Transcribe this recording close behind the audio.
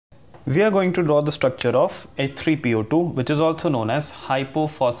We are going to draw the structure of H3PO2, which is also known as Hypo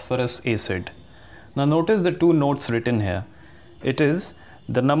Phosphorous acid. Now notice the two notes written here. It is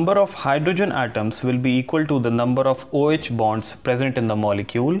the number of hydrogen atoms will be equal to the number of OH bonds present in the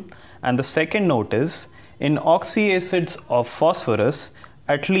molecule, and the second note is in oxyacids of phosphorus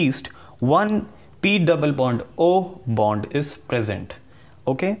at least one P double bond O bond is present.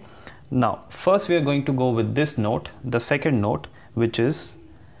 Okay, now first we are going to go with this note, the second note, which is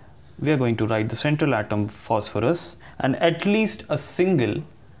we are going to write the central atom phosphorus, and at least a single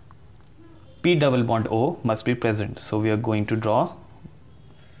P double bond O must be present. So we are going to draw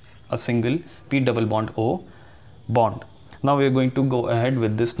a single P double bond O bond. Now we are going to go ahead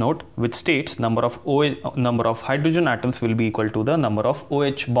with this note, which states number of hydrogen atoms will be equal to the number of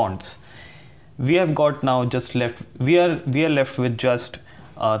OH bonds. We have got now just left, we are left with just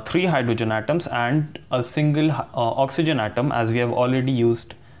 3 hydrogen atoms and a single oxygen atom, as we have already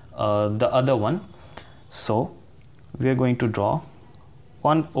used the other one. So we are going to draw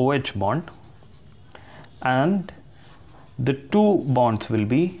one OH bond, and the two bonds will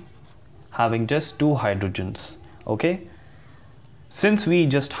be having just 2 hydrogens. Okay, since we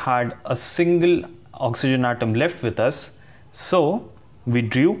just had a single oxygen atom left with us, so we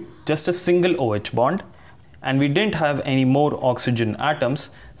drew just a single OH bond, and we didn't have any more oxygen atoms,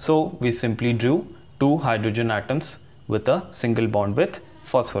 so we simply drew 2 hydrogen atoms with a single bond with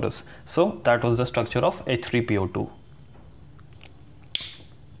phosphorus. So that was the structure of H3PO2.